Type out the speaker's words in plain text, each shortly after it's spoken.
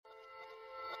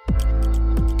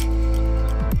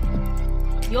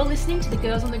You're listening to the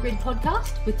Girls on the Grid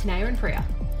podcast with Tenayah and Priya.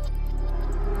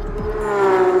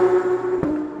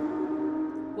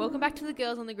 Welcome back to the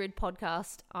Girls on the Grid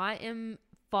podcast. I am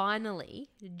finally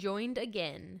joined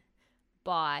again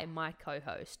by my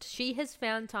co-host. She has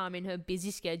found time in her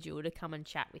busy schedule to come and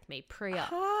chat with me. Priya.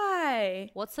 Hi.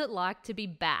 What's it like to be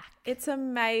back? It's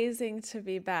amazing to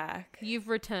be back. You've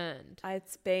returned.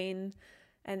 It's been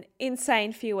an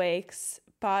insane few weeks,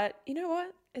 but you know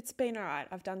what? It's been all right.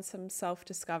 I've done some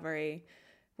self-discovery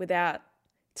without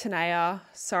Tenayah.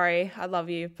 Sorry, I love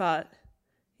you, but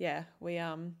yeah, we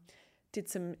did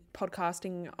some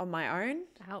podcasting on my own.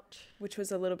 Ouch. Which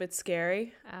was a little bit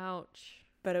scary. Ouch.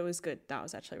 But it was good. That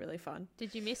was actually really fun.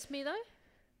 Did you miss me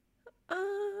though?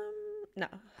 No,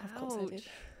 of course I did. Ouch.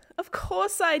 Of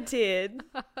course I did.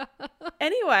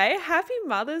 Anyway, happy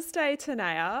Mother's Day,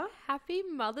 Tenayah. Happy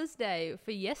Mother's Day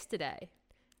for yesterday.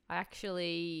 I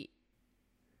actually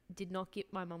did not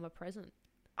get my mum a present.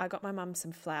 I got my mum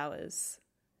some flowers,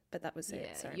 but that was it.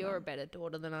 Yeah, Sorry, you're Mum. a better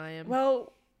daughter than I am.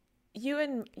 Well,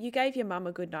 you gave your mum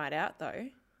a good night out though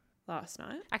last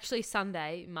night. Actually,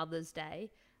 Sunday, Mother's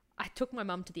Day, I took my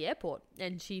mum to the airport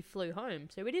and she flew home.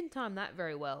 So we didn't time that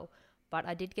very well, but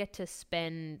I did get to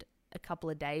spend a couple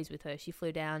of days with her. She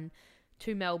flew down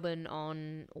to Melbourne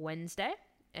on Wednesday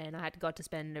and I got to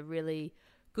spend a really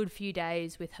good few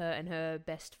days with her and her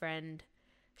best friend,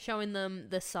 showing them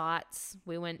the sights.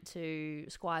 We went to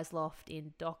Squire's Loft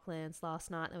in Docklands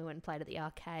last night, then we went and played at the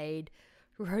arcade,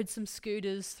 rode some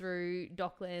scooters through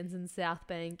Docklands and South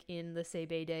Bank in the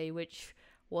CBD, which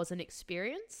was an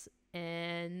experience,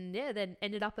 and yeah, then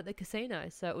ended up at the casino.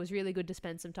 So it was really good to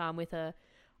spend some time with her.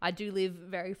 I do live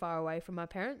very far away from my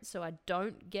parents, so I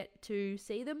don't get to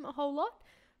see them a whole lot,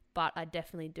 but I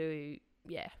definitely do,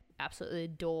 absolutely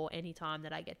adore any time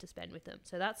that I get to spend with them.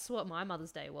 So that's what my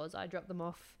Mother's Day was. I dropped them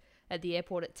off at the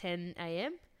airport at 10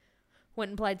 a.m, went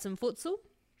and played some futsal,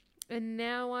 and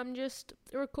now I'm just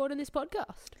recording this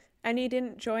podcast. And you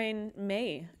didn't join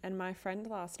me and my friend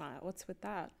last night. What's with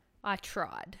that? I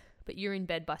tried, but you're in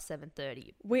bed by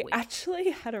 7:30. We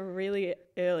actually had a really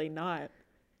early night.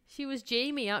 She was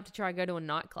G'ing me up to try and go to a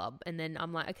nightclub, and then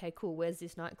I'm like, okay, cool, where's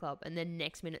this nightclub? And then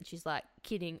next minute she's like,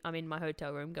 kidding, I'm in my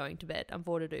hotel room going to bed. I'm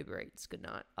ordered Uber Eats, good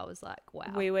night. I was like,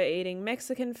 wow. We were eating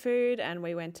Mexican food and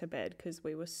we went to bed because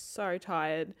we were so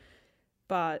tired,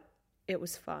 but it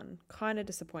was fun. Kind of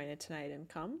disappointed Tenayah didn't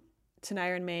come.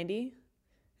 Tenayah and Mandy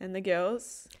and the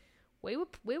girls. We were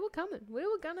coming. We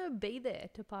were going to be there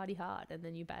to party hard, and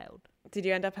then you bailed. Did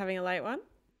you end up having a late one?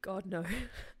 God, no.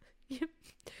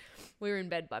 We were in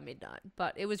bed by midnight,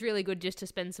 but it was really good just to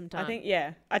spend some time. I think,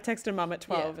 yeah. I texted Mum at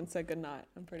 12 and said good night,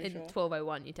 I'm pretty sure. At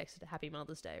 12:01 you texted a Happy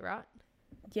Mother's Day, right?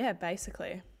 Yeah,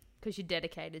 basically. Because you're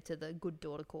dedicated to the good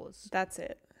daughter cause. That's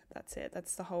it.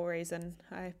 That's the whole reason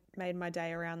I made my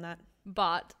day around that.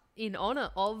 But in honour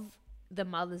of the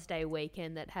Mother's Day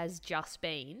weekend that has just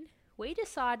been, we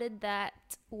decided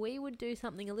that we would do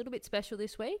something a little bit special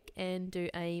this week and do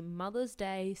a Mother's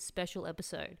Day special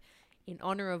episode in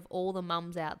honour of all the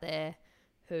mums out there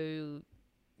who,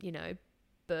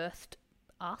 birthed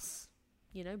us,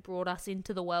 brought us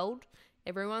into the world.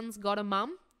 Everyone's got a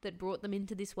mum that brought them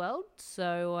into this world.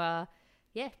 So,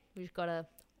 we've got to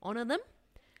honour them.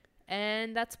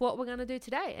 And that's what we're going to do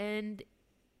today. And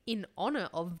in honour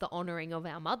of the honouring of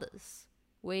our mothers,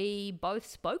 we both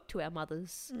spoke to our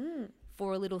mothers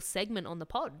for a little segment on the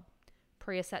pod.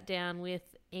 Priya sat down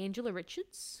with Angela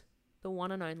Richards, the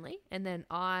one and only, and then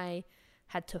I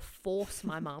had to force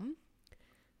my mum,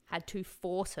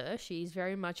 she's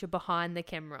very much a behind the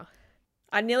camera.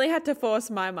 I nearly had to force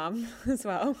my mum as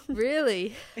well.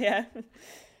 Really? Yeah.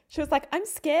 She was like, I'm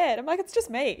scared. I'm like, it's just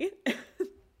me.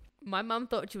 My mum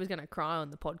thought she was going to cry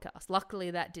on the podcast.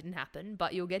 Luckily that didn't happen,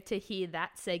 but you'll get to hear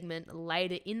that segment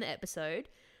later in the episode.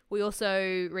 We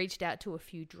also reached out to a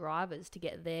few drivers to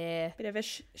get their... Bit of a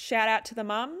shout out to the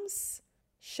mums.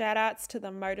 Shout outs to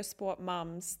the motorsport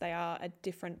mums. They are a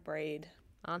different breed.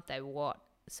 Aren't they what?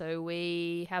 So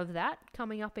we have that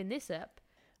coming up in this ep.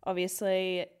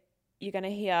 Obviously, you're going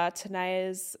to hear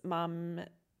Tenayah's mum,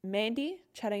 Mandy,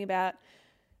 chatting about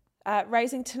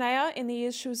raising Tenayah in the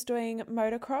years she was doing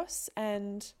motocross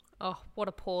and... Oh, what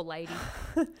a poor lady.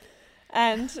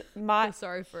 And I'm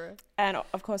sorry for her. And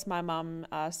of course, my mum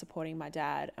supporting my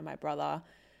dad and my brother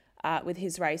with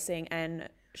his racing, and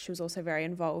she was also very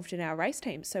involved in our race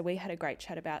team. So we had a great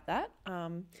chat about that.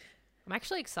 I'm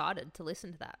actually excited to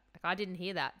listen to that. Like, I didn't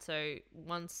hear that. So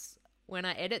when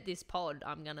I edit this pod,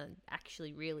 I'm going to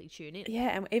actually really tune in. Yeah.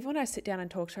 And even when I sit down and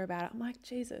talk to her about it, I'm like,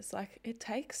 Jesus, like it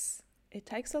takes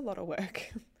a lot of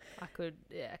work. I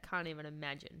can't even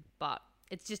imagine. But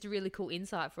it's just a really cool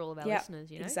insight for all of our Yep,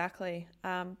 listeners, you know? Exactly.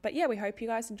 But yeah, we hope you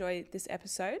guys enjoy this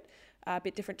episode. A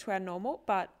bit different to our normal,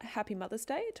 but happy Mother's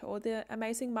Day to all the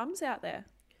amazing mums out there.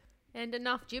 And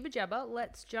enough jibber jabber,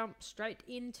 let's jump straight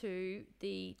into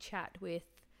the chat with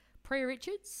Priya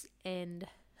Richards and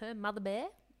her mother bear,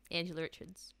 Angela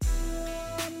Richards.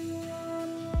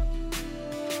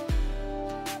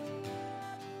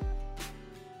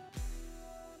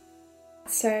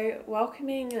 So,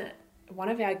 welcoming one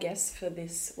of our guests for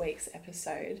this week's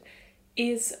episode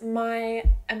is my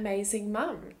amazing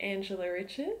mum, Angela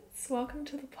Richards. Welcome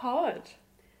to the pod.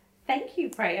 Thank you,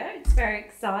 Priya. It's very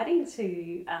exciting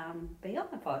to be on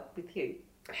the pod with you.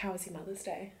 How was your Mother's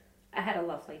Day? I had a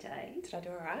lovely day. Did I do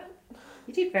all right?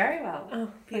 You did very well.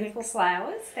 Oh, Beautiful thanks.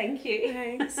 flowers. Thank you.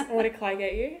 Thanks. What did Clay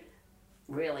get you?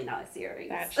 Really nice earrings.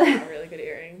 They actually are really good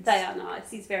earrings. They are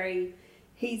nice. He's very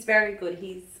good.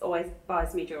 He's always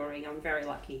buys me jewellery. I'm very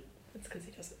lucky. That's because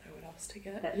he doesn't know what else to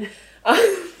get.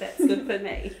 That's good for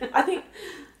me. I think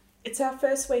it's our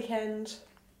first weekend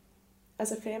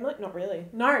as a family. Not really.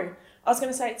 No. I was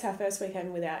going to say it's our first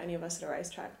weekend without any of us at a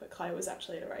racetrack, but Clay was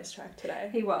actually at a racetrack today.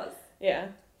 He was. Yeah.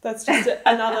 That's just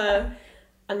another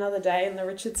day in the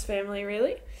Richards family,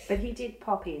 really. But he did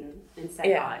pop in and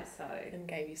say hi, so. And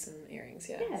gave you some earrings,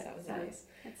 yeah. Yeah, So that was nice.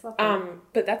 That's lovely.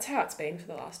 But that's how it's been for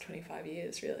the last 25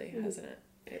 years, really, hasn't it?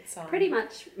 It's pretty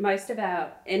much most of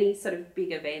any sort of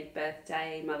big event,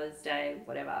 birthday, Mother's Day,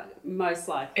 whatever, most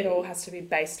likely. It all has to be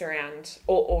based around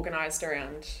or organised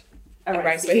around a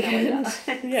race racing weekend.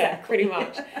 calendar. Yeah, pretty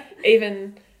much.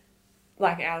 Even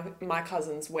like my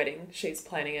cousin's wedding, she's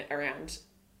planning it around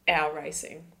our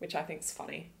racing, which I think is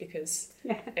funny because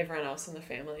everyone else in the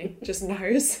family just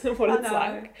knows what it's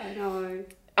like. I know.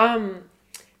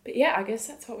 But yeah, I guess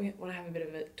that's what we want to have a bit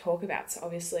of a talk about. So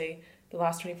obviously the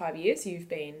last 25 years you've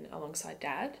been alongside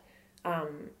Dad,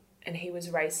 and he was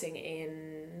racing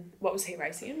in, what was he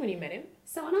racing in when you met him?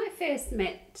 So when I first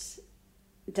met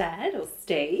Dad, or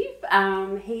Steve,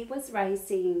 he was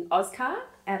racing Oscar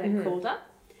out at Calder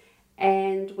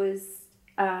and was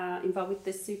involved with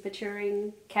the super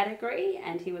touring category,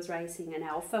 and he was racing an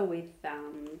Alpha with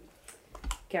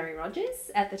Gary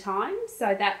Rogers at the time.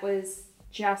 So that was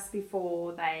just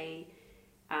before they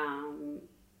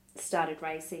started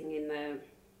racing in the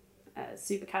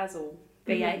supercars or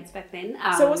V8s back then.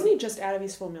 So wasn't he just out of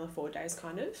his Formula 4 days,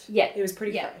 kind of? Yeah. He was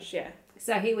pretty fresh, yeah.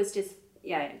 So he was just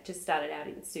started out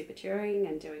in super touring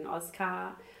and doing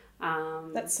Oscar.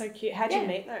 That's so cute. How'd you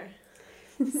meet, though?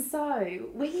 So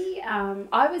we,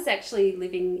 I was actually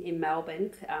living in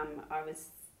Melbourne. I was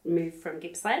moved from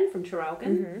Gippsland, from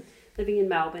Traralgon, living in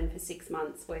Melbourne for 6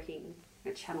 months, working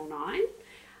at Channel 9.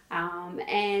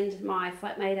 And my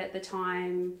flatmate at the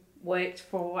time worked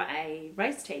for a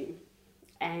race team,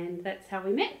 and that's how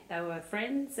we met. They were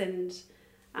friends, and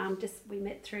we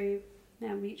met through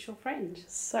our mutual friend.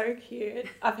 So cute.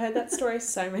 I've heard that story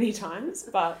so many times,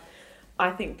 but I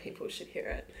think people should hear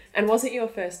it. And was it your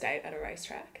first date at a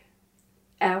racetrack?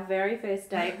 Our very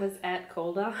first date was at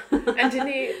Calder. And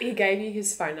didn't he gave you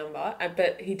his phone number,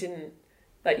 but he didn't,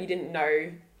 like, you didn't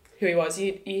know who he was.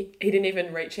 He didn't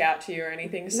even reach out to you or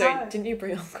anything. So No. Didn't you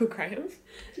bring Uncle Graham?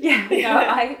 Yeah,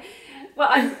 no,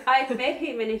 I met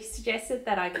him, and he suggested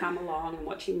that I come along and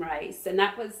watch him race, and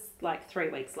that was like 3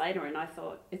 weeks later, and I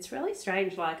thought, it's really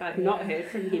strange, like I've not heard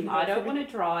from him. I don't want to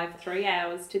drive 3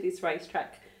 hours to this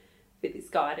racetrack with this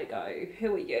guy to go,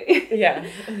 who are you? Yeah.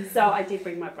 So I did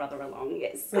bring my brother along,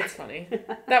 yes. That's funny.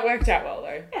 That worked out well,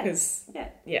 though, because,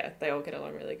 they all get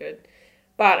along really good.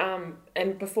 But,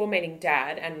 and before meeting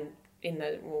Dad, and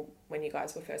when you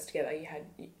guys were first together, you had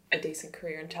a decent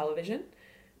career in television,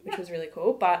 which was really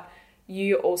cool, but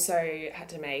you also had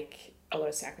to make a lot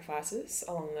of sacrifices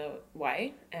along the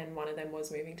way, and one of them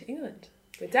was moving to England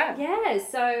with Dad. Yeah,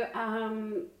 so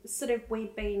sort of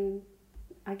we'd been,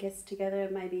 I guess, together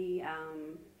maybe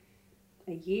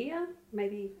a year,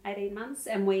 maybe 18 months,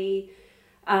 and we,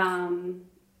 Dad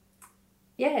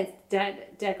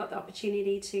got the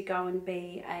opportunity to go and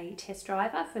be a test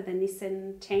driver for the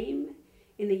Nissan team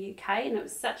in the UK, and it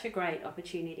was such a great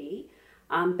opportunity.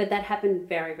 But that happened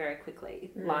very, very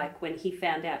quickly. Like when he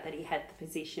found out that he had the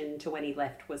position to when he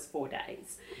left was 4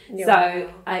 days. Yeah. So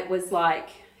it was like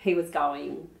he was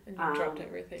going. And you dropped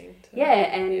everything.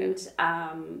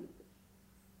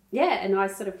 And I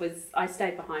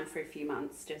stayed behind for a few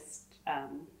months just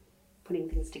putting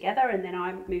things together, and then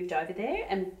I moved over there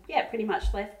and pretty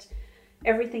much left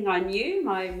everything I knew,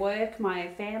 my work, my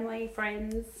family,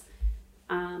 friends,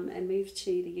 and moved to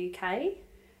the UK.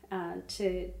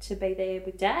 To be there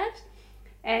with Dad,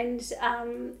 and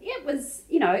it was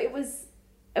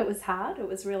hard. It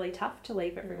was really tough to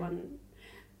leave everyone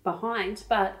behind,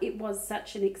 but it was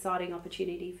such an exciting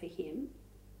opportunity for him,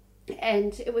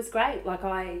 and it was great. Like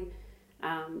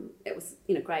it was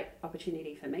great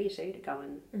opportunity for me too to go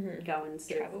and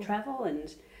sort of travel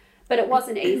but it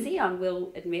wasn't easy. I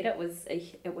will admit it was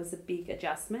a big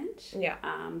adjustment. Yeah.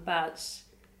 But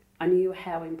I knew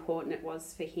how important it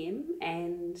was for him,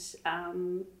 and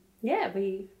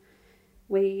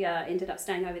we ended up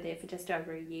staying over there for just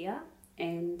over a year,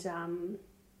 and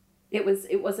it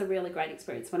was a really great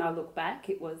experience. When I look back,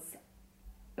 it was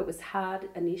hard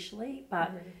initially,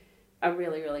 but a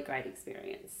really, really great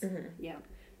experience. Yeah.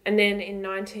 And then in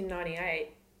 1998,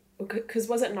 because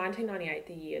was it 1998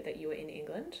 the year that you were in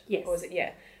England? Yes. Or was it?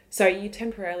 Yeah. So you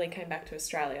temporarily came back to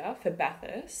Australia for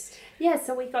Bathurst. Yeah,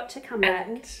 so we got to come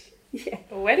back. Yeah.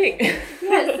 A wedding.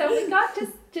 Yeah, so we got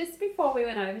just before we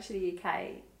went over to the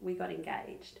UK, we got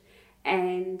engaged.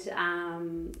 And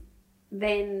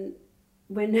then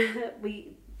when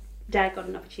Dad got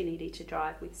an opportunity to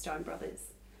drive with Stone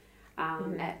Brothers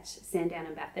at Sandown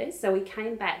and Bathurst. So we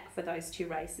came back for those two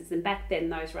races, and back then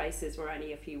those races were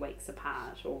only a few weeks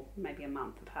apart, or maybe a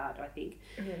month apart, I think.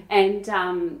 And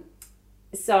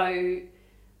so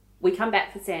we come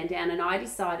back for Sandown, and I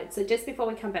decided, so just before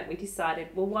we come back, we decided,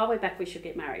 well, while we're back, we should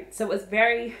get married. So it was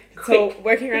very quick. So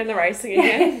working around the racing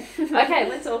again. Okay,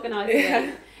 let's organise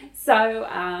it. So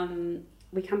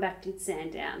we come back to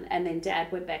Sandown, and then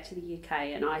Dad went back to the UK,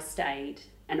 and I stayed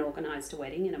and organised a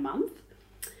wedding in a month.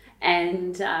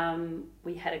 And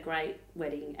we had a great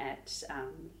wedding at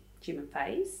Jim and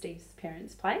Faye's, Steve's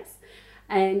parents' place.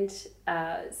 And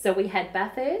so we had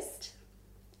Bathurst.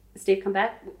 Steve come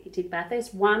back, he did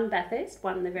Bathurst, won his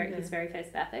very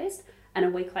first Bathurst, and a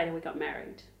week later we got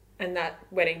married. And that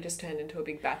wedding just turned into a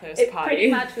big Bathurst It party. pretty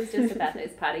much was just a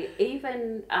Bathurst party.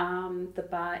 Even the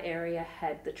bar area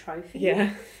had the trophy.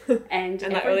 Yeah. And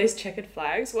like all these checkered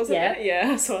flags, wasn't it?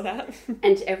 Yeah, I saw that.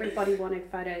 And everybody wanted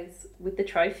photos with the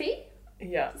trophy.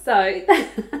 Yeah. So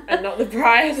and not the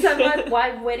bride. So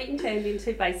my wedding turned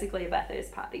into basically a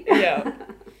Bathurst party. Yeah.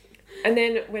 And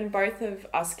then when both of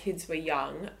us kids were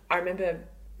young, I remember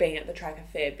being at the track a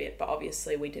fair bit, but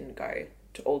obviously we didn't go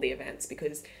to all the events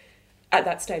because at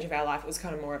that stage of our life it was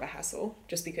kind of more of a hassle,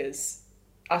 just because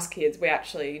us kids, we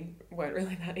actually weren't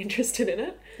really that interested in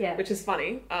it. Yeah. Which is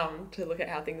funny, to look at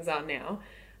how things are now.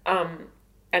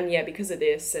 And yeah, because of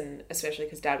this, and especially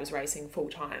because Dad was racing full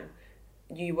time,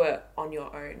 you were on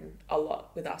your own a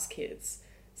lot with us kids.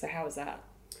 So how was that?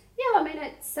 Yeah, I mean,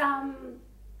 it's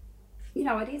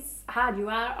it is hard. You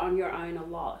are on your own a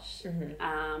lot.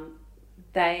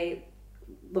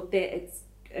 It's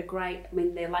a great, I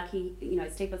mean, they're lucky,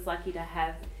 Steve was lucky to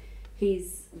have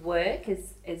his work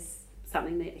as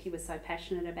something that he was so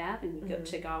passionate about, and you got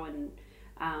to go and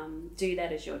do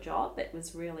that as your job. It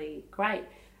was really great.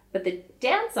 But the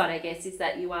downside, I guess, is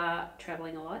that you are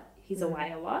travelling a lot. He's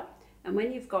away a lot. And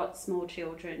when you've got small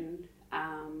children,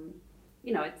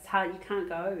 it's hard. You can't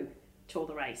go to all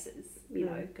the races,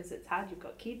 because it's hard. You've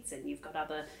got kids and you've got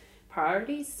other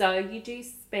priorities. So you do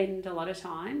spend a lot of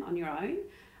time on your own.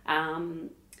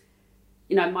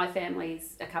 My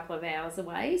family's a couple of hours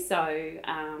away. So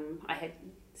I had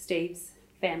Steve's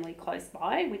family close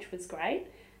by, which was great.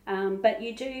 But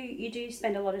you do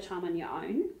spend a lot of time on your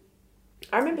own.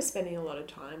 I remember spending a lot of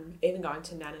time even going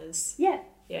to Nana's. Yeah.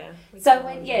 Yeah. So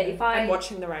and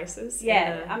watching the races.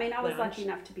 Yeah. I mean, I was lucky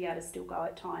enough to be able to still go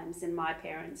at times, and my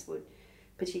parents would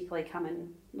particularly come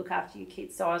and look after your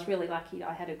kids. So I was really lucky.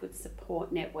 I had a good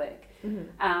support network.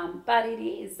 But it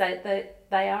is that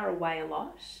they are away a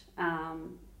lot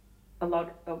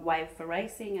away for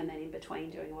racing, and then in between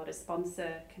doing a lot of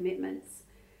sponsor commitments.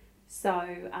 So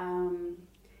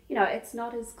it's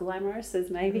not as glamorous as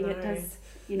maybe it does.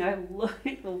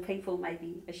 People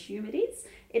maybe assume it is.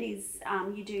 It is.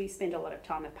 You do spend a lot of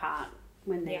time apart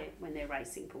when they're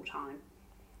racing full time.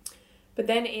 But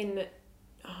then in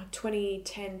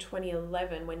 2010,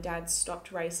 2011, when Dad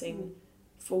stopped racing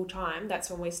full time, that's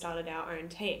when we started our own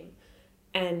team.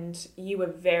 And you were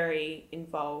very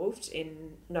involved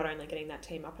in not only getting that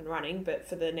team up and running, but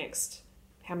for the next,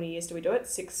 how many years do we do it?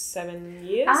 6-7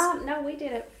 years? No, we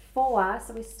did it 4.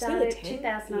 So we started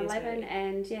 2011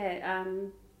 and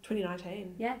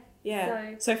 2019. Yeah.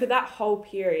 Yeah. So for that whole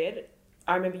period,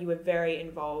 I remember you were very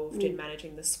involved in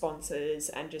managing the sponsors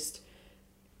and just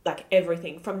like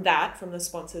everything from the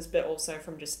sponsors, but also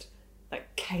from just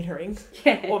like catering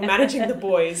or managing the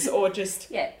boys or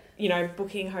just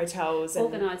booking hotels and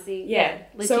organising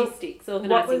logistics, so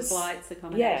organising flights,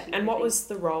 accommodation. Yeah, and what was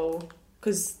the role?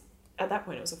 Because at that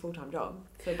point it was a full-time job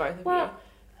for both of you.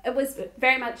 It was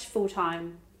very much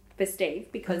full-time for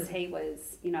Steve because he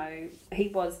was, he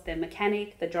was the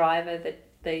mechanic, the driver,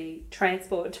 the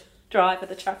transport driver,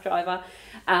 the truck driver.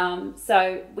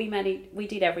 So we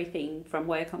did everything from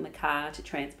work on the car to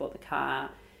transport the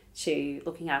car to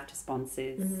looking after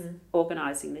sponsors,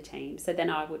 organising the team. So then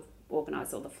I would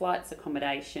organise all the flights,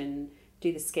 accommodation,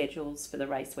 do the schedules for the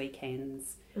race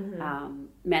weekends,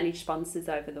 manage sponsors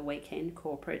over the weekend,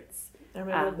 corporates. I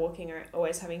remember walking around,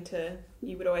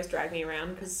 you would always drag me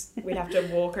around because we'd have to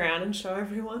walk around and show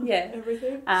everyone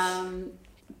everything.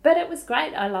 But it was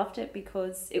great. I loved it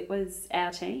because it was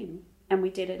our team and we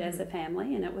did it as a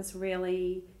family, and it was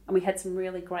really, and we had some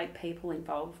really great people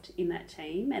involved in that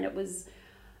team, and it was,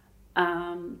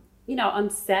 you know, I'm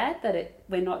sad that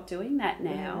we're not doing that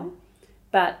now,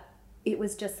 but it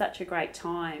was just such a great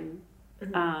time.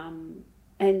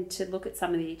 And to look at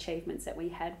some of the achievements that we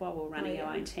had while we were running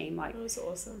our own team, like it was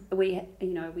awesome. We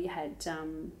had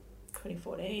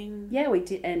 2014. Yeah, we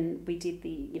did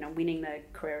the winning the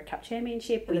Carrera Cup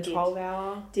Championship. And the 12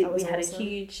 hour. We had a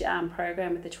huge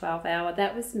program with the 12 hour.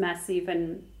 That was massive,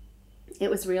 and it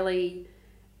was really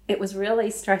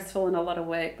stressful and a lot of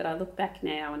work. But I look back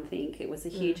now and think it was a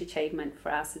huge achievement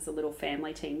for us as a little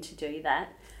family team to do that.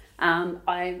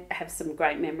 I have some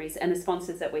great memories, and the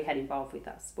sponsors that we had involved with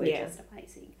us were just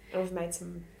amazing. And we've made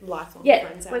some lifelong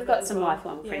friends. Yeah, we've got some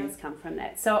lifelong friends come from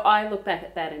that. So I look back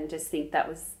at that and just think that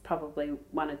was probably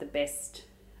one of the best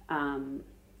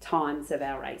times of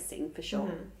our racing, for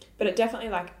sure. But it definitely,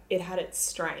 it had its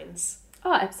strains.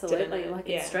 Oh, absolutely.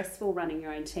 It's stressful running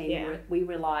your own team. Yeah. We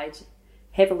relied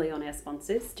heavily on our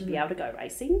sponsors to be able to go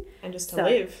racing and just to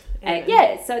live.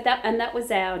 So that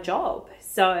was our job.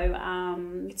 So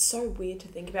it's so weird to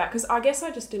think about, because I guess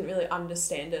I just didn't really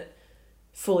understand it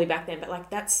fully back then, but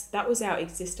that was our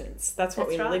existence. That's what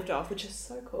we lived off, which is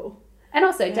so cool. And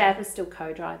also Dad was still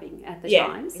co-driving at the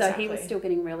time, so he was still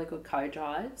getting really good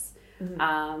co-drives.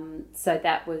 So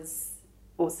that was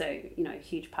also a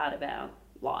huge part of our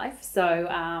life.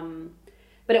 So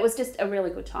but it was just a really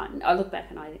good time. I look back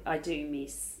and I do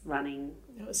miss running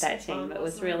that team. It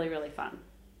was really, really fun.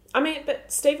 I mean,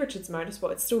 but Steve Richards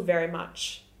Motorsport, it's still very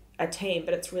much a team,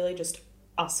 but it's really just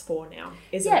us four now,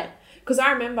 isn't it? Because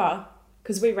I remember,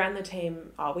 because we ran the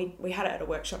team, we had it at a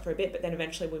workshop for a bit, but then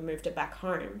eventually we moved it back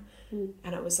home.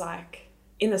 And it was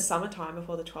in the summertime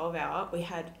before the 12 hour, we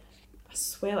had, I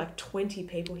swear, 20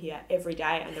 people here every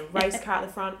day, and the race car at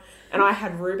the front, and I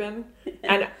had Ruben,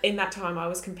 and in that time I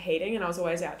was competing and I was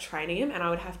always out training him, and I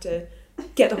would have to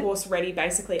get the horse ready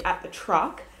basically at the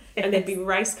truck, and there'd be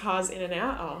race cars in and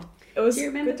out. It was. Do you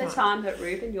remember the time that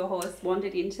Ruben, your horse,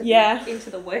 wandered into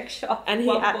the workshop, and he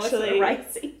actually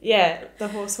racing? Yeah, the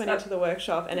horse went into the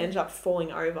workshop and ended up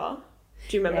falling over.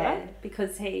 Do you remember that?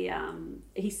 Because he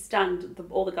stunned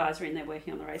all the guys were in there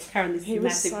working on the race car, and this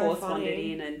massive horse wandered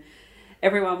in, and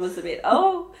everyone was a bit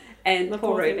and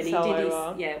poor Ruben, he did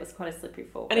it was quite a slippery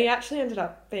fall. And he actually ended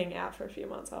up being out for a few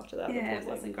months after that. Yeah, it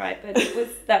wasn't great, but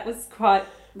that was quite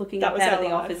looking up out of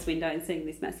the office window and seeing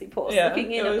this massive horse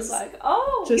looking in. It was like,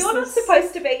 you're not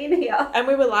supposed to be in here. And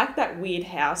we were like that weird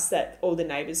house that all the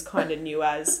neighbours kind of knew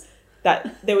as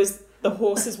that there was the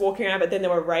horses walking around, but then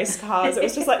there were race cars. It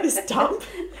was just like this dump.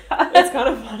 It's kind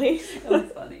of funny. It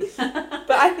was funny.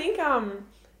 But I think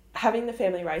having the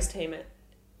family race team,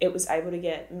 it was able to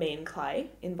get me and Clay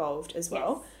involved as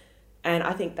well. Yes. And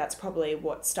I think that's probably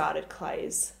what started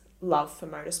Clay's love for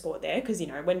motorsport there. Because,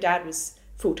 when Dad was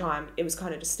full-time, it was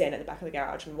kind of just stand at the back of the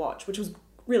garage and watch, which was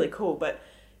really cool. But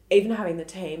even having the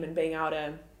team and being able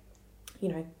to,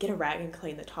 get a rag and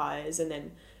clean the tyres. And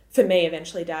then for me,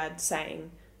 eventually Dad saying,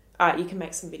 all right, you can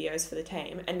make some videos for the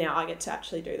team. And now I get to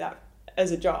actually do that as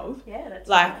a job. Yeah, that's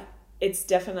right. It's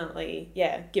definitely,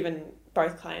 given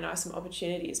both Clay and I some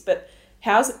opportunities. But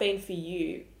how's it been for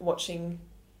you watching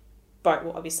both,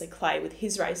 well, obviously Clay with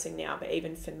his racing now, but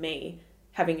even for me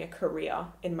having a career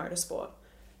in motorsport?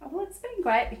 Well, it's been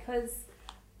great because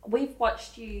we've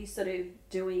watched you sort of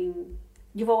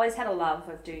you've always had a love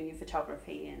of doing your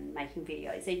photography and making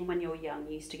videos. Even when you were young,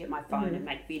 you used to get my phone and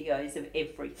make videos of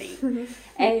everything.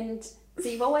 And so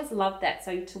you've always loved that.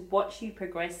 So to watch you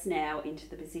progress now into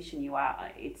the position you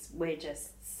are, we're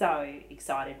just so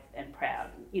excited and proud,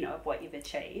 of what you've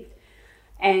achieved.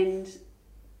 And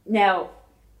now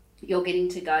you're getting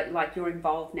to go, you're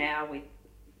involved now with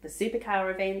the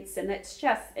supercar events, and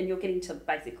and you're getting to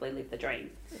basically live the dream.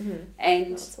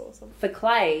 And that's awesome. For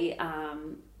Clay,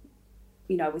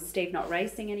 with Steve not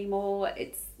racing anymore,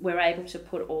 we're able to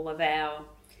put all of our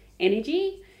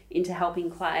energy into helping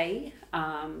Clay.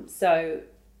 So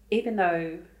even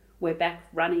though we're back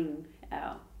running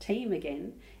our team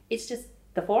again, it's just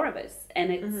the four of us,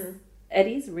 and it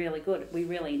is really good. We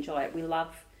really enjoy it.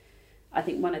 I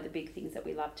think one of the big things that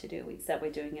we love to do is that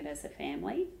we're doing it as a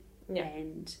family. Yeah.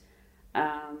 And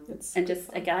And just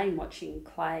fun. Again watching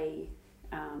Clay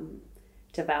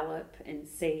develop and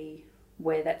see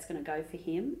where that's going to go for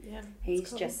him. Yeah, he's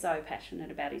cool. Just so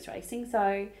passionate about his racing.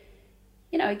 So,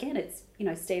 you know, again, it's, you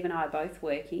know, Steve and I are both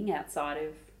working outside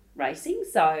of racing,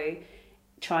 so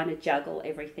trying to juggle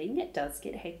everything, it does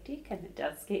get hectic and it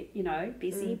does get, you know,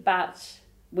 busy, but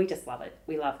we just love it.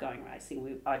 We love going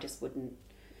racing. I just wouldn't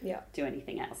do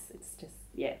anything else. It's just,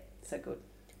 so good.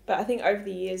 But I think over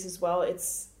the years as well,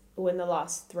 in the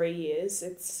last 3 years,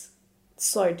 it's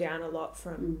slowed down a lot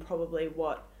from probably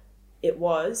what it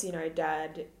was. You know,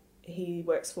 Dad, he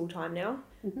works full-time now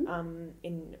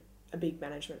in a big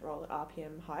management role at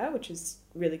RPM Hire, which is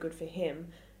really good for him.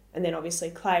 And then obviously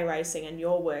Clay racing, and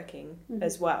you're working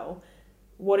as well.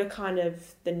 What are kind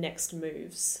of the next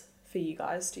moves for you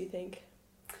guys, do you think?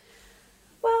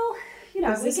 Well, you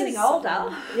know, we're getting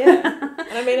older. Yeah.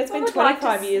 And I mean, it's been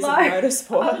 25 years of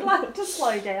motorsport. I would like to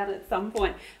slow down at some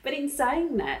point. But in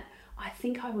saying that, I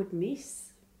think I would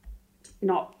miss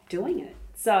not doing it.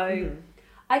 So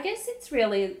I guess it's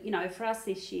really, you know, for us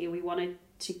this year, we wanted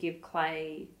to give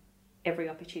Clay every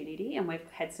opportunity, and we've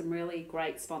had some really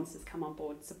great sponsors come on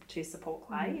board to support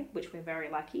Clay, which we're very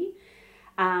lucky.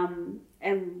 And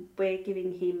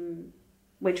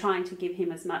we're trying to give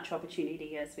him as much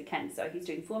opportunity as we can. So he's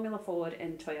doing Formula Ford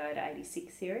and Toyota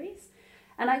 86 series.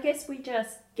 And I guess we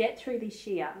just get through this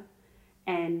year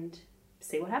and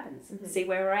see what happens, see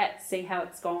where we're at, see how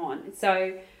it's gone.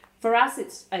 So for us,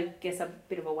 it's, I guess, a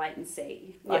bit of a wait and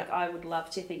see. I would love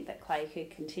to think that Clay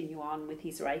could continue on with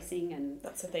his racing, and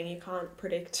that's the thing, you can't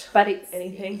predict. But it's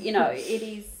anything. You know,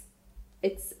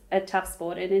 it's a tough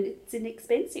sport, and it's an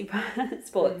expensive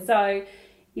sport. So,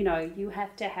 you know, you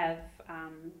have to have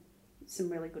some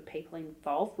really good people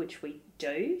involved, which we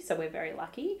do. So we're very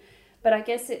lucky. But I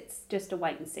guess it's just a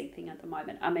wait and see thing at the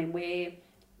moment. I mean, we're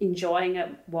enjoying it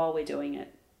while we're doing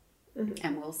it,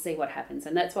 and we'll see what happens.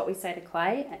 And that's what we say to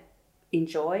Clay.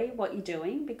 Enjoy what you're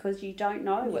doing, because you don't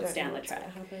know what's down the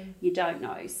track. You don't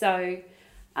know. So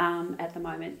at the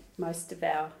moment, most of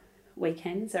our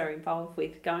weekends are involved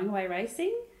with going away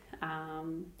racing.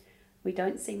 We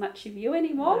don't see much of you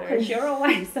anymore because you're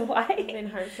always away. I've been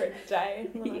home for a day.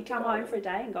 You come home for a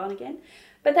day and gone again.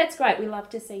 But that's great. We love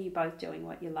to see you both doing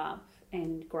what you love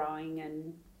and growing,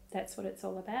 and that's what it's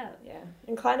all about. Yeah.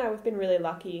 And Clay and I, we've been really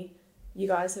lucky. You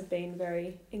guys have been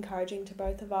very encouraging to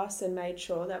both of us and made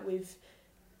sure that we've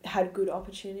had good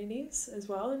opportunities as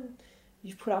well. And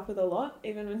you've put up with a lot,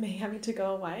 even with me having to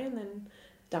go away and then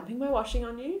dumping my washing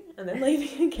on you and then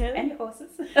leaving again. And your horses.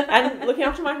 And looking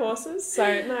after my horses. So,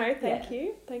 no, thank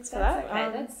you. Thanks for that.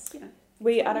 Okay. That's, you know,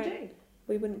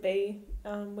 we wouldn't be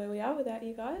where we are without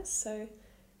you guys. So,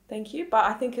 thank you. But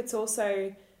I think it's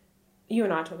also, you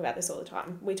and I talk about this all the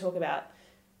time. We talk about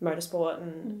motorsport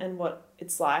and what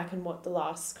it's like and what the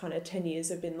last kind of 10 years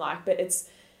have been like. But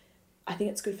I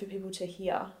think it's good for people to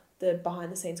hear the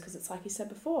behind the scenes, because it's like you said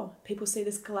before, people see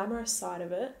this glamorous side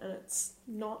of it, and it's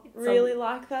not really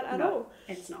like that at all.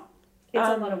 It's not. It's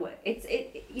a lot of work.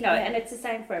 You know, and it's the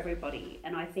same for everybody.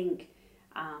 And I think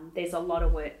there's a lot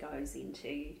of work goes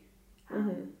into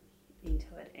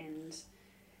it.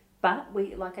 But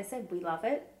we, like I said, we love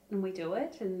it and we do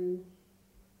it, and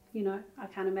you know, I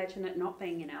can't imagine it not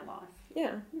being in our life.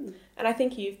 Yeah. And I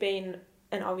think you've been,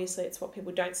 and obviously it's what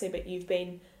people don't see, but you've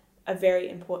been a very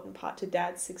important part to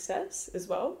Dad's success as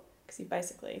well, because you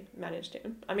basically managed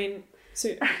him. I mean,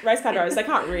 so race car drivers, they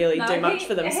can't really do much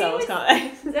for themselves,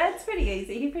 can't they? That's pretty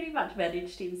easy. He pretty much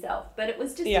managed himself, but it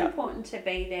was just important to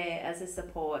be there as a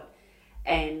support.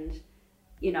 And,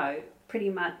 you know, pretty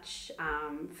much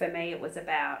for me, it was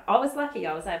about, I was lucky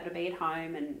I was able to be at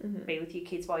home and be with your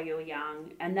kids while you were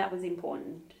young, and that was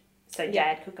important. So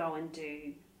Dad could go and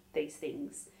do these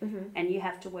things, and you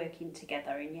have to work in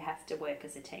together, and you have to work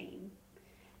as a team,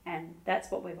 and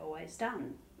that's what we've always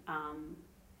done,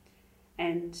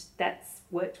 and that's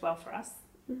worked well for us.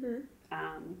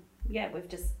 We've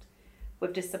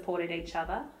just supported each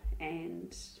other,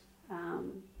 and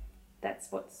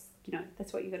that's what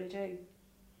you got to do,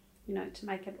 you know, to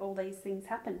make all these things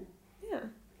happen. Yeah.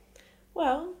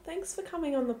 Well, thanks for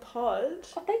coming on the pod.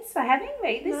 Oh, thanks for having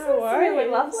me. This was really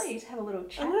lovely to have a little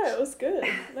chat. I know, it was good.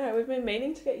 No, we've been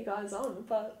meaning to get you guys on,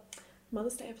 but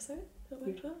Mother's Day episode, that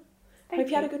worked well. Hope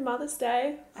you had a good Mother's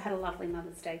Day. I had a lovely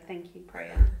Mother's Day. Thank you,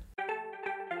 Priya.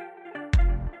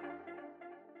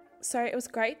 So it was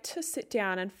great to sit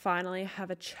down and finally have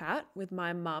a chat with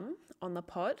my mum on the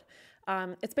pod.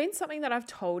 It's been something that I've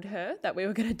told her that we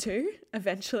were going to do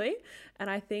eventually, and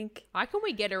I think... Why can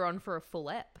we get her on for a full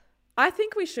ep? I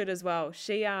think we should as well.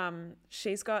 She's actually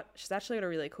got a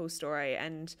really cool story,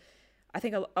 and I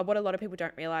think what a lot of people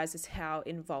don't realise is how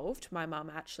involved my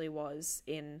mum actually was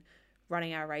in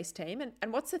running our race team.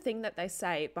 And what's the thing that they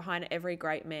say? Behind every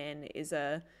great man is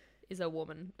a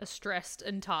woman, a stressed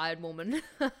and tired woman.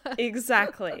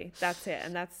 Exactly. That's it.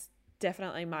 And that's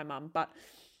definitely my mum. But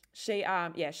she,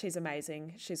 she's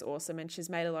amazing. She's awesome. And she's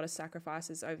made a lot of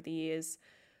sacrifices over the years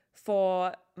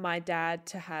for my dad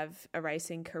to have a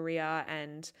racing career,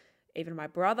 and even my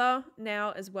brother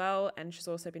now as well. And she's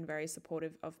also been very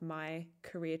supportive of my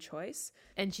career choice.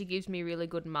 And she gives me really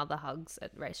good mother hugs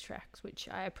at racetracks, which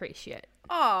I appreciate.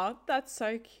 Oh, that's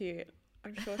so cute.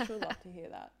 I'm sure she'll love to hear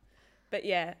that. But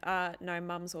yeah, no,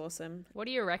 mum's awesome. What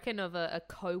do you reckon of a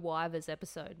co-wivers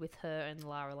episode with her and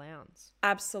Lara Lowndes?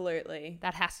 Absolutely.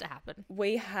 That has to happen.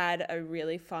 We had a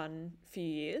really fun few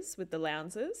years with the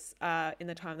Lowndeses in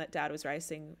the time that Dad was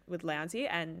racing with Lounsey.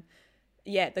 And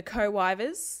yeah, the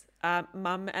co-wivers,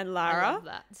 Mum and Lara. I love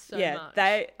that so much.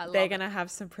 They're going to have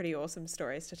some pretty awesome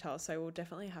stories to tell. So we'll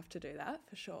definitely have to do that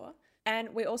for sure.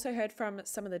 And we also heard from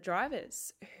some of the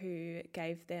drivers who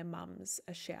gave their mums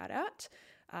a shout out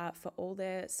for all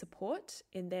their support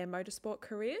in their motorsport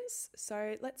careers.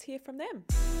 So let's hear from them.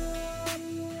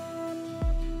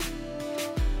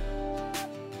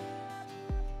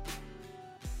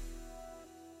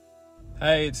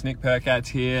 Hey, it's Nick Percat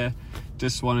here.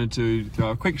 Just wanted to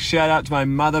throw a quick shout out to my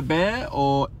mother bear,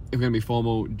 or if we're going to be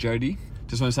formal, Jodie.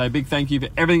 Just want to say a big thank you for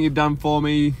everything you've done for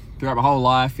me throughout my whole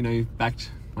life. You know, you've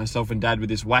backed myself and Dad with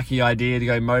this wacky idea to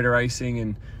go motor racing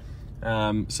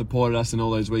and supported us in all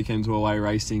those weekends we were away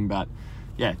racing. But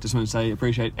yeah, just want to say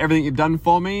appreciate everything you've done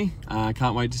for me.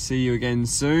 Can't wait to see you again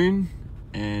soon,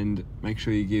 and make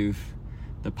sure you give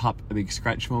the pup a big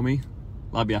scratch for me.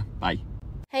 Love ya. Bye.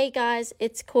 Hey guys,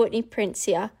 it's Courtney Prince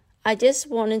here. I just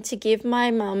wanted to give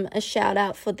my mum a shout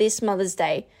out for this Mother's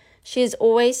Day. She has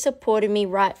always supported me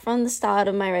right from the start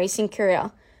of my racing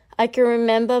career. I can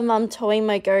remember Mum towing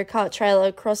my go-kart trailer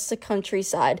across the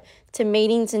countryside to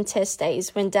meetings and test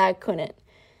days when Dad couldn't.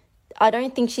 I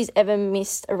don't think she's ever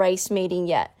missed a race meeting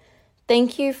yet.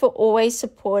 Thank you for always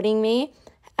supporting me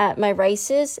at my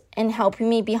races and helping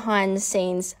me behind the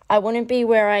scenes. I wouldn't be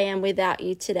where I am without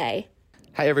you today.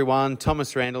 Hey everyone,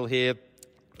 Thomas Randall here.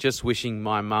 Just wishing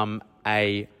my mum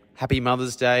a happy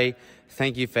Mother's Day.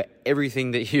 Thank you for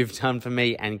everything that you've done for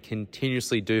me and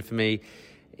continuously do for me,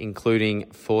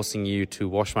 including forcing you to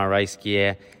wash my race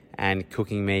gear and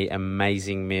cooking me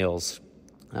amazing meals.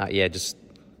 Just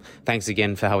thanks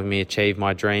again for helping me achieve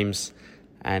my dreams,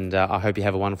 and I hope you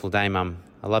have a wonderful day, Mum.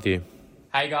 I love you.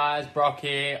 Hey guys, Brock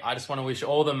here. I just want to wish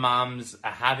all the mums a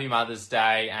happy Mother's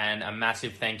Day and a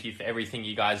massive thank you for everything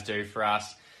you guys do for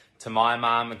us. To my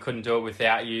mum, I couldn't do it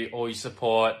without you, all your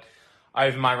support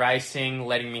over my racing,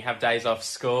 letting me have days off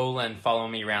school and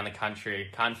following me around the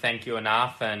country. Can't thank you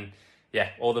enough, and yeah,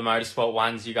 all the motorsport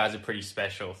ones, you guys are pretty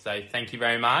special. So thank you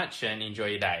very much and enjoy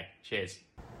your day. Cheers.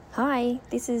 Hi,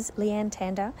 this is Leanne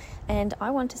Tander, and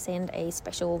I want to send a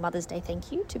special Mother's Day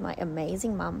thank you to my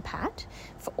amazing mum, Pat,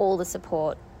 for all the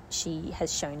support she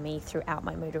has shown me throughout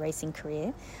my motor racing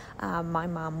career. My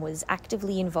mum was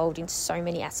actively involved in so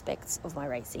many aspects of my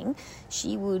racing.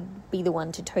 She would be the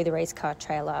one to tow the race car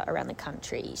trailer around the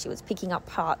country. She was picking up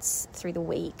parts through the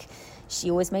week.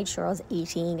 She always made sure I was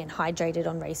eating and hydrated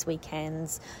on race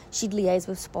weekends. She'd liaise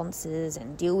with sponsors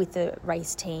and deal with the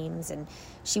race teams, and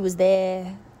she was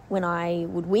there when I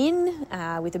would win,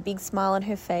 with a big smile on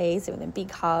her face and with a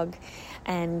big hug,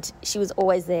 and she was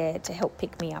always there to help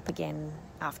pick me up again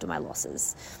after my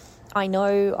losses. I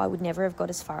know I would never have got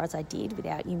as far as I did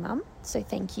without you, Mum, so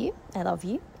thank you, I love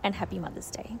you, and happy Mother's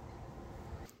Day.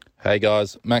 Hey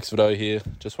guys, Max Vido here.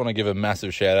 Just want to give a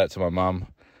massive shout out to my mum.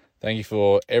 Thank you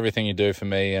for everything you do for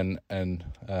me and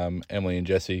Emily and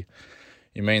Jesse.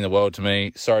 You mean the world to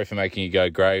me. Sorry for making you go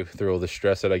grey through all the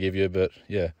stress that I give you, but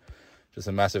yeah, just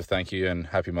a massive thank you and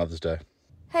happy Mother's Day.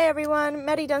 Hey everyone,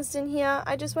 Maddie Dunstan here.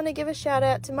 I just want to give a shout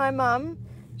out to my mum.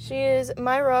 She is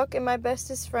my rock and my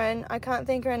bestest friend. I can't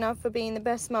thank her enough for being the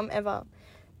best mum ever.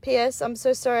 P.S. I'm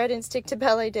so sorry I didn't stick to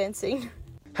ballet dancing.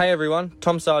 Hey everyone,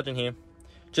 Tom Sargent here.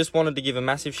 Just wanted to give a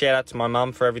massive shout out to my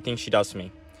mum for everything she does for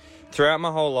me. Throughout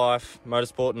my whole life,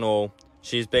 motorsport and all,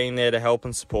 she's been there to help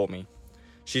and support me.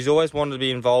 She's always wanted to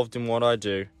be involved in what I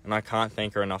do, and I can't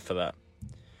thank her enough for that.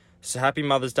 So happy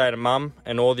Mother's Day to Mum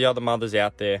and all the other mothers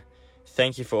out there.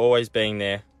 Thank you for always being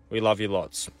there. We love you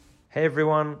lots. Hey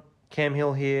everyone, Cam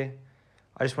Hill here.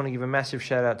 I just want to give a massive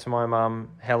shout out to my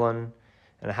mum, Helen,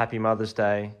 and a happy Mother's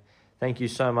Day. Thank you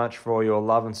so much for all your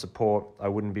love and support. I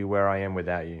wouldn't be where I am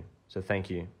without you. So thank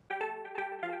you.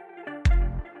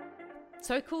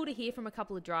 so cool to hear from a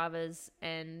couple of drivers,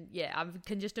 and yeah, I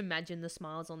can just imagine the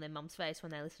smiles on their mum's face when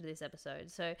they listen to this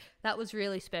episode. So that was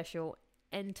really special.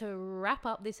 And to wrap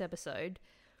up this episode,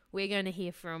 we're going to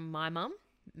hear from my mum,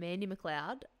 Mandy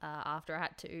McLeod, after I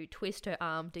had to twist her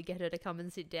arm to get her to come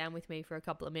and sit down with me for a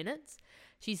couple of minutes.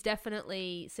 She's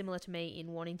definitely similar to me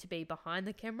in wanting to be behind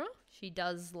the camera. She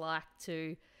does like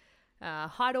to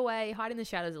hide in the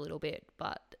shadows a little bit,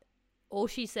 but all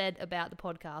she said about the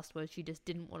podcast was she just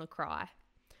didn't want to cry.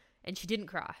 And she didn't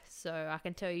cry. So I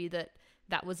can tell you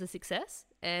that was a success.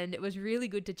 And it was really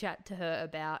good to chat to her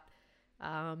about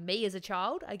me as a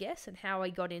child, I guess, and how I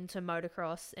got into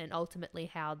motocross, and ultimately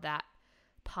how that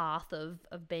path of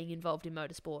being involved in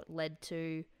motorsport led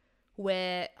to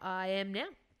where I am now.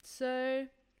 So,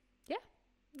 yeah,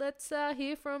 let's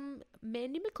hear from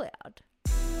Mandy McLeod.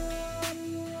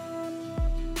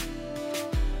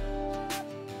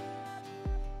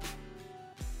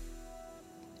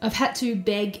 I've had to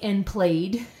beg and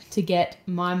plead to get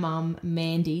my mum,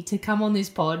 Mandy, to come on this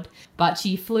pod, but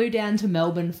she flew down to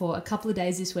Melbourne for a couple of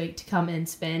days this week to come and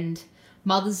spend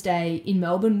Mother's Day in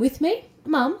Melbourne with me.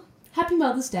 Mum, happy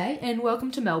Mother's Day and welcome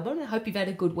to Melbourne. I hope you've had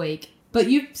a good week. But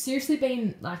you've seriously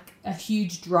been like a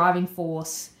huge driving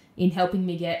force in helping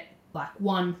me get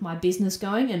my business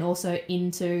going and also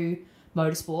into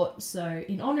motorsport. So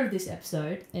in honour of this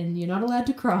episode, and you're not allowed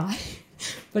to cry,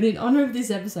 but in honour of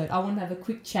this episode, I want to have a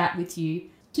quick chat with you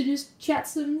to just chat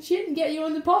some shit and get you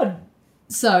on the pod.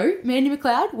 So, Mandy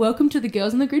McLeod, welcome to the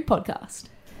Girls on the Grid podcast.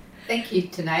 Thank you,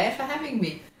 Tenayah, for having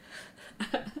me.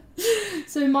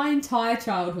 So my entire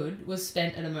childhood was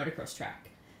spent at a motocross track,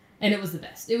 and it was the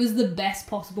best. It was the best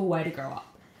possible way to grow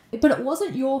up. But it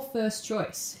wasn't your first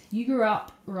choice. You grew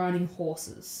up riding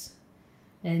horses,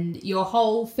 and your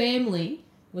whole family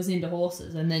was into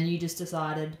horses, and then you just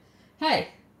decided, hey,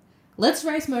 let's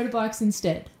race motorbikes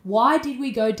instead. Why did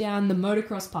we go down the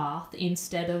motocross path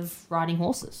instead of riding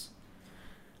horses?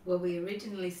 Well, we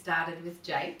originally started with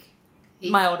Jake.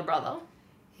 My older brother.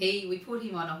 We put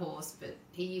him on a horse, but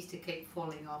he used to keep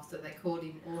falling off, so they called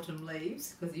him Autumn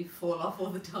Leaves because he'd fall off all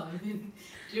the time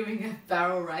during a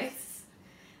barrel race.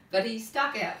 But he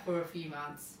stuck out for a few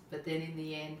months, but then in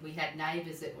the end we had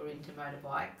neighbours that were into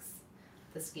motorbikes,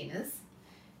 the Skinners,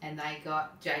 and they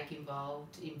got Jake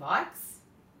involved in bikes.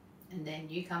 And then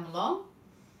you come along,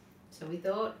 so we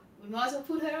thought we might as well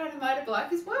put her on a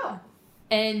motorbike as well.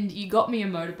 And you got me a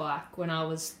motorbike when I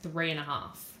was 3.5.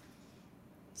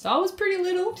 So I was pretty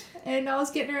little, and I was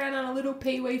getting around on a little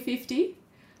Pee-wee 50.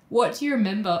 What do you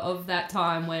remember of that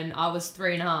time when I was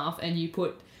 3.5 and you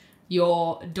put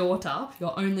your daughter,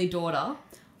 your only daughter,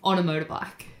 on a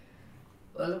motorbike?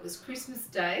 Well, it was Christmas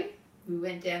Day. We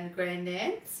went down to Grand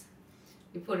Nance.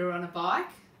 We put her on a bike,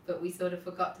 but we sort of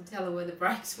forgot to tell her where the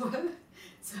brakes were.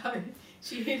 So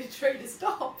she hit a tree to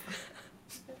stop.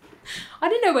 I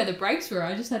didn't know where the brakes were.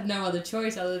 I just had no other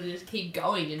choice other than just keep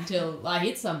going until I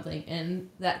hit something. And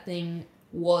that thing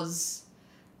was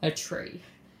a tree.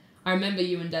 I remember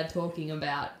you and Dad talking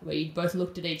about where you both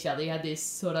looked at each other. You had this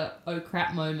sort of oh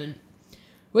crap moment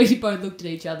where you both looked at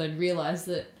each other and realised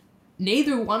that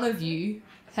neither one of you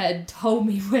had told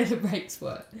me where the brakes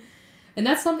were. And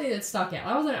that's something that stuck out.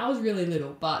 I was really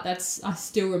little, but I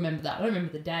still remember that. I don't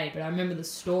remember the day, but I remember the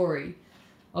story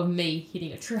of me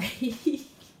hitting a tree.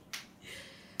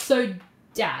 So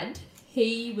Dad,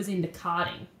 he was into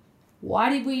karting. Why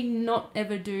did we not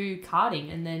ever do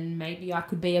karting? And then maybe I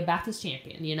could be a Bathurst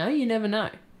champion, you know? You never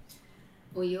know.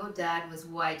 Well, your dad was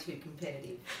way too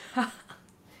competitive.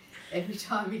 Every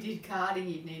time he did karting,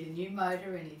 he'd need a new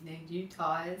motor and he'd need new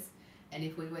tyres. And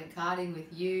if we went karting with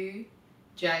you,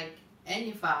 Jake, and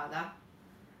your father,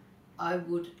 I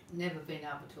would never been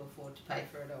able to afford to pay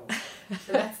for it all.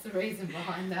 So that's the reason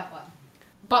behind that one.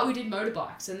 But we did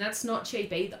motorbikes, and that's not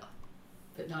cheap either.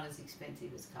 But not as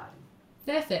expensive as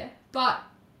karting. Fair. But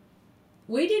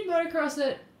we did motocross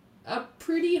at a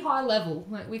pretty high level.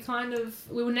 Like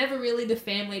we were never really the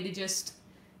family to just,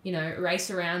 race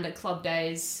around at club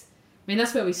days. I mean,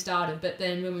 that's where we started. But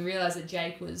then when we realised that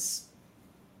Jake was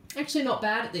actually not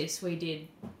bad at this, we did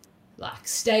like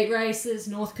state races,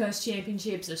 North Coast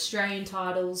Championships, Australian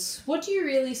titles. What do you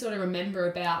really sort of remember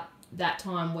about that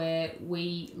time where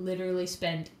we literally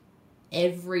spent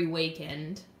every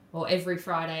weekend or every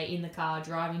Friday in the car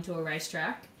driving to a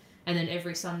racetrack, and then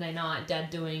every Sunday night Dad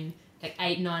doing like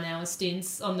 8-9 hour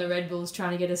stints on the Red Bulls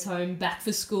trying to get us home back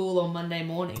for school on Monday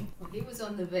morning? Well, he was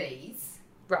on the V's.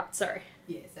 Right, sorry.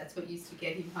 Yes, that's what used to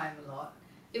get him home a lot.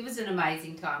 It was an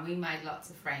amazing time. We made lots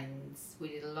of friends. We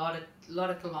did a lot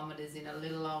of kilometres in a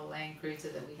little old Land Cruiser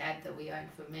that we owned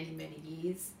for many, many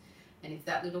years. And if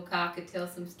that little car could tell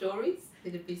some stories,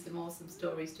 there'd be some awesome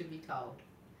stories to be told.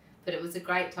 But it was a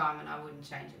great time and I wouldn't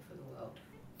change it for the world.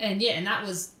 And yeah, and that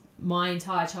was my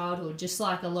entire childhood. Just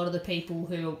like a lot of the people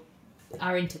who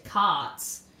are into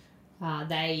karts,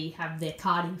 they have their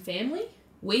karting family.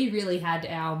 We really had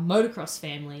our motocross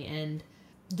family, and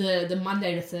the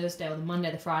Monday to Thursday or the Monday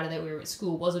to Friday that we were at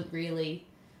school wasn't really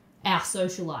our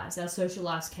social lives. Our social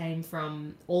lives came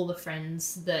from all the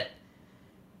friends that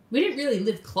we didn't really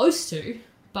live close to,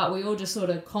 but we all just sort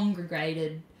of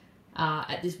congregated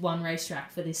at this one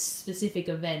racetrack for this specific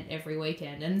event every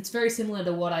weekend. And it's very similar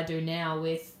to what I do now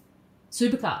with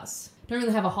supercars. Don't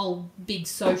really have a whole big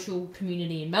social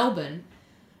community in Melbourne,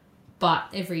 but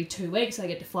every 2 weeks I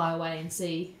get to fly away and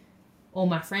see all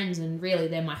my friends, and really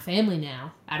they're my family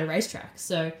now at a racetrack.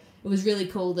 So it was really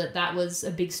cool that that was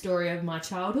a big story of my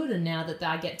childhood, and now that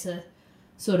I get to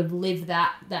sort of live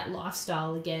that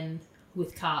lifestyle again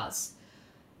with cars.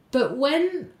 But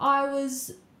when I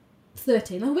was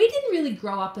 13, like, we didn't really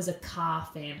grow up as a car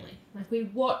family. Like, we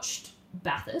watched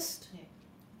Bathurst,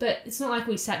 but it's not like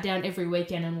we sat down every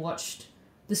weekend and watched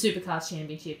the Supercars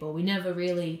Championship, or we never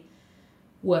really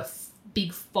were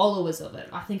big followers of it.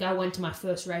 I think I went to my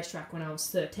first racetrack when I was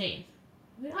 13.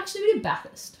 Actually, we did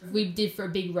Bathurst. We did for a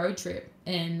big road trip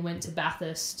and went to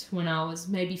Bathurst when I was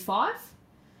maybe 5.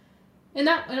 And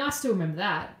I still remember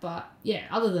that. But yeah,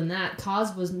 other than that,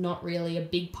 cars was not really a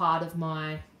big part of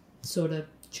my sort of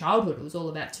childhood. It was all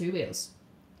about two wheels.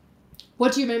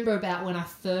 What do you remember about when I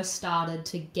first started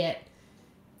to get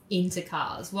into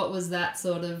cars? What was that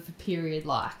sort of period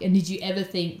like? And did you ever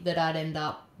think that I'd end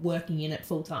up working in it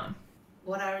full time?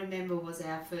 What I remember was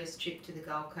our first trip to the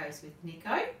Gold Coast with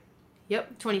Nico.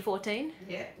 Yep, 2014.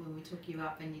 Yeah, when we took you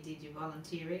up and you did your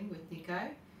volunteering with Nico.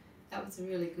 That was a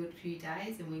really good few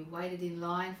days, and we waited in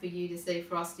line for you to see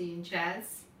Frosty and Chaz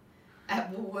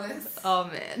at Woolworths. Oh,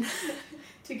 man.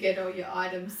 To get all your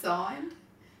items signed.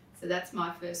 So that's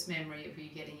my first memory of you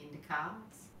getting into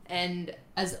cars. And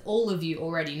as all of you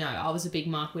already know, I was a big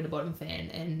Mark Winterbottom fan,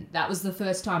 and that was the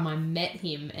first time I met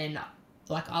him, and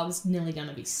like I was nearly going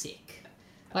to be sick.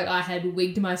 Like I had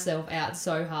wigged myself out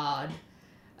so hard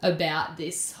about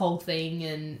this whole thing,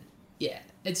 and yeah,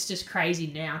 it's just crazy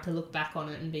now to look back on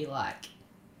it and be like,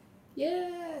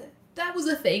 yeah, that was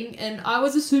a thing, and I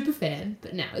was a super fan,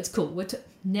 but now it's cool.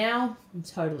 Now I'm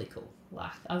totally cool.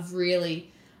 Like I've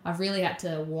really had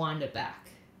to wind it back.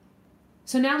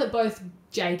 So now that both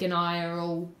Jake and I are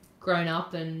all grown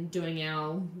up and doing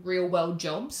our real world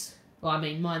jobs, well, I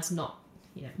mean, mine's not,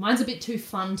 mine's a bit too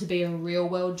fun to be a real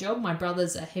world job. My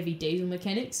brother's a heavy diesel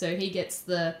mechanic, so he gets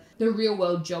the real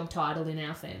world job title in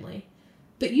our family.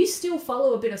 But you still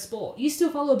follow a bit of sport. You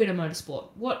still follow a bit of motorsport.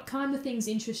 What kind of things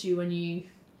interest you when you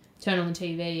turn on the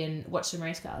TV and watch some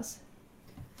race cars?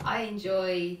 I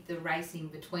enjoy the racing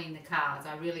between the cars.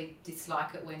 I really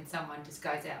dislike it when someone just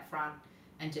goes out front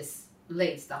and just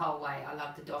leads the whole way. I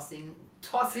love the tossing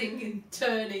and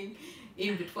turning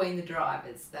in between the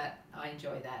drivers. That I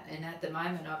enjoy that. And at the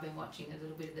moment I've been watching a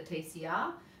little bit of the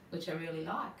TCR, which I really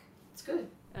like. It's good.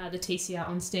 The TCR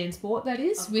on Stan Sport, that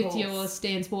is, Of with course. your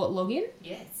Stan Sport login.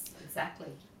 Yes, exactly.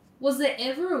 Was there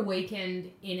ever a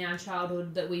weekend in our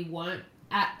childhood that we weren't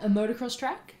at a motocross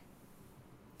track?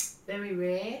 Very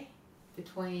rare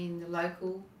between the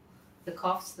local, the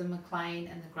Coffs, the McLean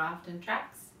and the Grafton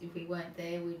tracks. If we weren't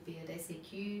there, we'd be at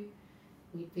SEQ.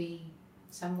 We'd be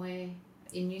somewhere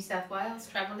in New South Wales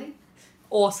travelling.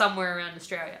 Or somewhere around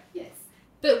Australia. Yes.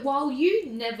 But while you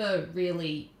never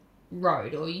really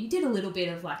rode, or you did a little bit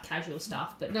of like casual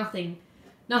stuff, but nothing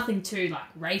too like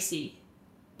racy.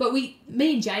 But me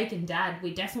and Jake and Dad,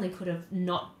 we definitely could have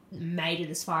not made it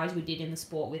as far as we did in the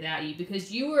sport without you, because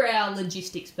you were our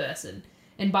logistics person.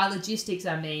 And by logistics,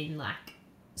 I mean like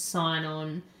sign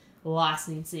on,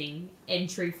 licensing,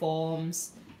 entry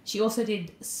forms. She also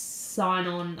did sign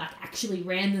on, like actually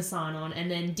ran the sign on and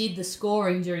then did the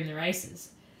scoring during the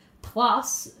races.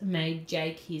 Plus made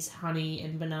Jake his honey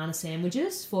and banana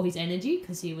sandwiches for his energy,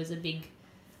 because he was a big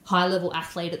high level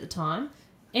athlete at the time.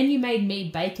 And you made me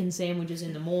bacon sandwiches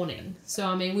in the morning. So,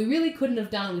 I mean, we really couldn't have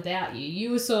done it without you.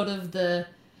 You were sort of the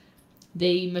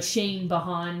machine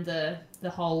behind the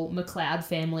whole McLeod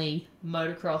family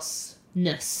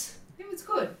motocross-ness. It was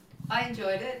good. I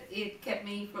enjoyed it. It kept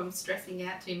me from stressing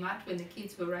out too much when the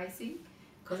kids were racing,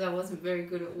 because I wasn't very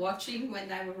good at watching when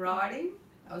they were riding.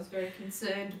 I was very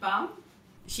concerned mum.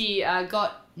 She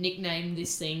got nicknamed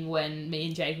this thing when me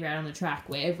and Jake were out on the track,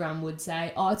 where everyone would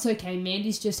say, oh, it's okay,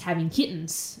 Mandy's just having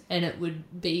kittens. And it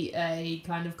would be a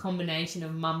kind of combination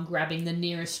of mum grabbing the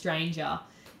nearest stranger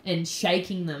and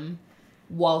shaking them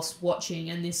whilst watching,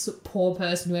 and this poor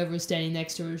person, whoever was standing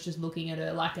next to her, was just looking at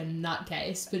her like a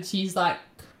nutcase. But she's like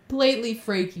completely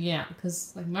freaking out,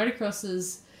 because like motocross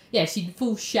is yeah, she'd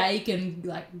full shake and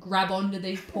like grab onto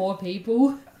these poor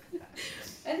people.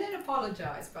 And then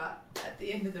apologise, but at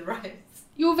the end of the race.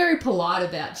 You were very polite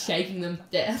about shaking them to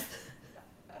death.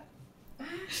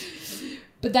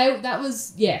 But that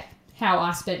was, yeah, how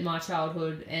I spent my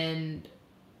childhood, and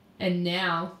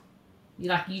now,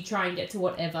 like, you try and get to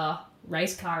whatever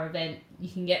race car event you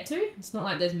can get to. It's not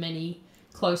like there's many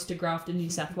close to Grafton,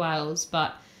 New South Wales,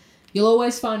 but you'll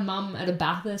always find Mum at a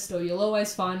Bathurst, or you'll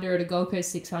always find her at a Gold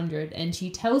Coast 600, and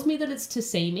she tells me that it's to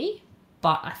see me,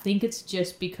 but I think it's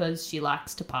just because she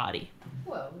likes to party.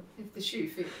 Well, if the shoe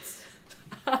fits.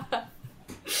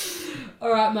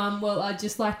 All right, Mum. Well, I'd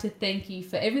just like to thank you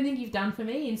for everything you've done for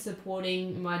me in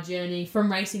supporting my journey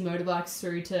from racing motorbikes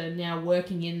through to now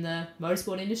working in the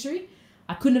motorsport industry.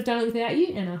 I couldn't have done it without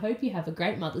you, and I hope you have a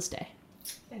great Mother's Day.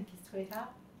 Thank you, sweetheart.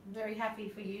 I'm very happy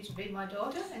for you to be my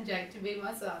daughter and Jake to be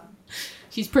my son.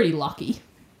 She's pretty lucky.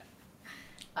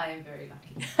 I am very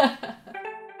lucky.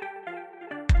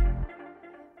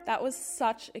 That was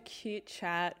such a cute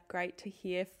chat. Great to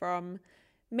hear from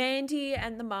Mandy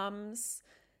and the mums.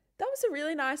 That was a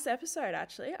really nice episode,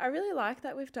 actually. I really like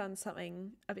that we've done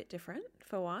something a bit different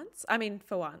for once. I mean,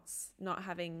 for once, not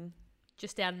having...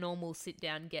 Just our normal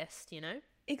sit-down guest, you know?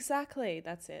 Exactly,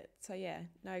 that's it. So yeah,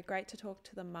 no, great to talk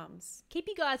to the mums. Keep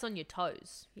you guys on your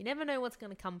toes. You never know what's going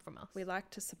to come from us. We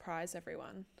like to surprise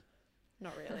everyone.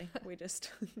 Not really. We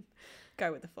just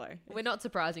go with the flow. We're not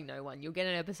surprising no one. You'll get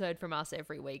an episode from us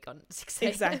every week on 6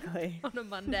 a.m. Exactly. on a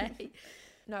Monday.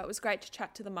 No, it was great to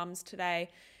chat to the mums today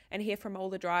and hear from all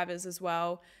the drivers as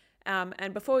well.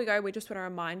 And before we go, we just want to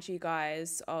remind you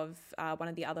guys of one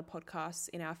of the other podcasts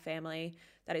in our family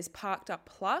that is Parked Up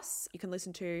Plus. You can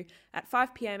listen to at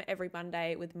 5 p.m. every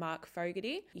Monday with Mark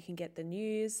Fogarty. You can get the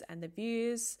news and the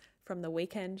views from the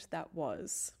weekend that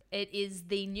was. It is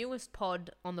the newest pod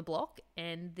on the block,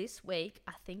 and this week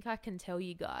I think I can tell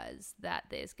you guys that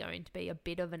there's going to be a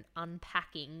bit of an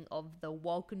unpacking of the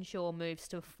Walkinshaw moves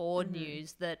to Ford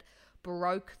news that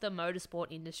broke the motorsport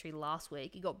industry last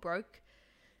week. It got broke,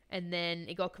 and then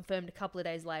it got confirmed a couple of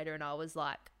days later, and I was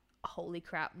like, holy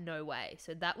crap, no way.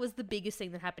 So that was the biggest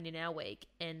thing that happened in our week,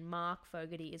 and Mark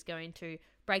Fogarty is going to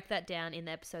break that down in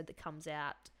the episode that comes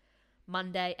out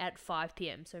Monday at 5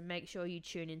 p.m. So make sure you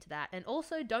tune into that. And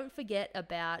also don't forget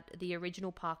about the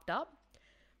original Parked Up.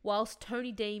 Whilst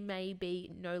Tony D may be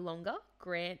no longer,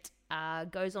 Grant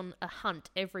goes on a hunt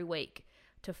every week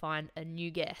to find a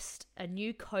new guest, a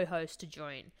new co-host to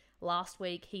join. Last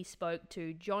week he spoke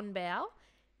to John Bow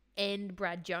and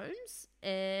Brad Jones,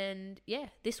 and yeah,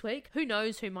 this week who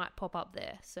knows who might pop up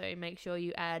there. So make sure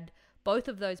you add both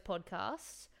of those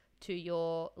podcasts to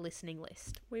your listening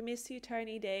list. We miss you,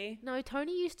 Tony D. No,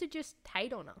 Tony used to just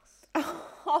hate on us.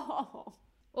 Oh.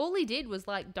 All he did was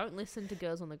like, don't listen to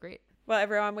Girls on the Grid. Well,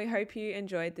 everyone, we hope you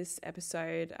enjoyed this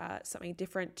episode. Something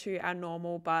different to our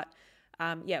normal, but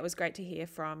yeah, it was great to hear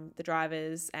from the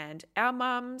drivers and our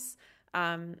mums.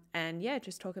 And yeah,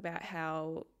 just talk about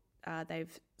how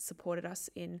they've supported us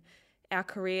in our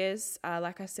careers.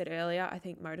 Like I said earlier, I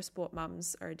think motorsport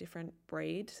mums are a different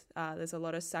breed. There's a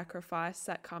lot of sacrifice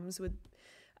that comes with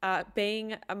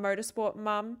being a motorsport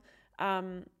mum.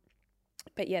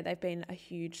 But yeah, they've been a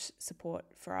huge support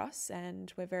for us,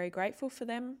 and we're very grateful for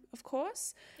them, of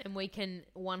course. And we can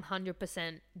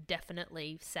 100%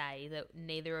 definitely say that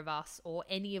neither of us or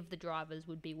any of the drivers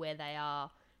would be where they are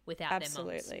without their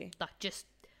mums. Like, just,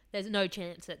 there's no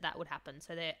chance that that would happen.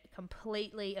 So they're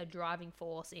completely a driving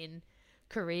force in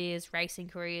careers, racing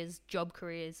careers, job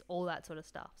careers, all that sort of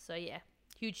stuff. So yeah,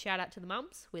 huge shout out to the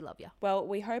mums. We love you. Well,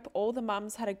 we hope all the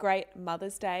mums had a great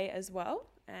Mother's Day as well,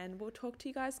 and we'll talk to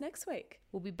you guys next week.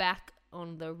 We'll be back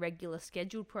on the regular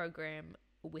scheduled program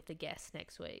with a guest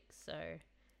next week. So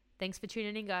thanks for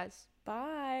tuning in, guys.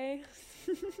 Bye.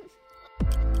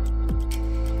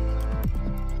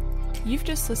 You've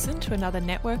just listened to another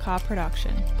Network R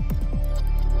production.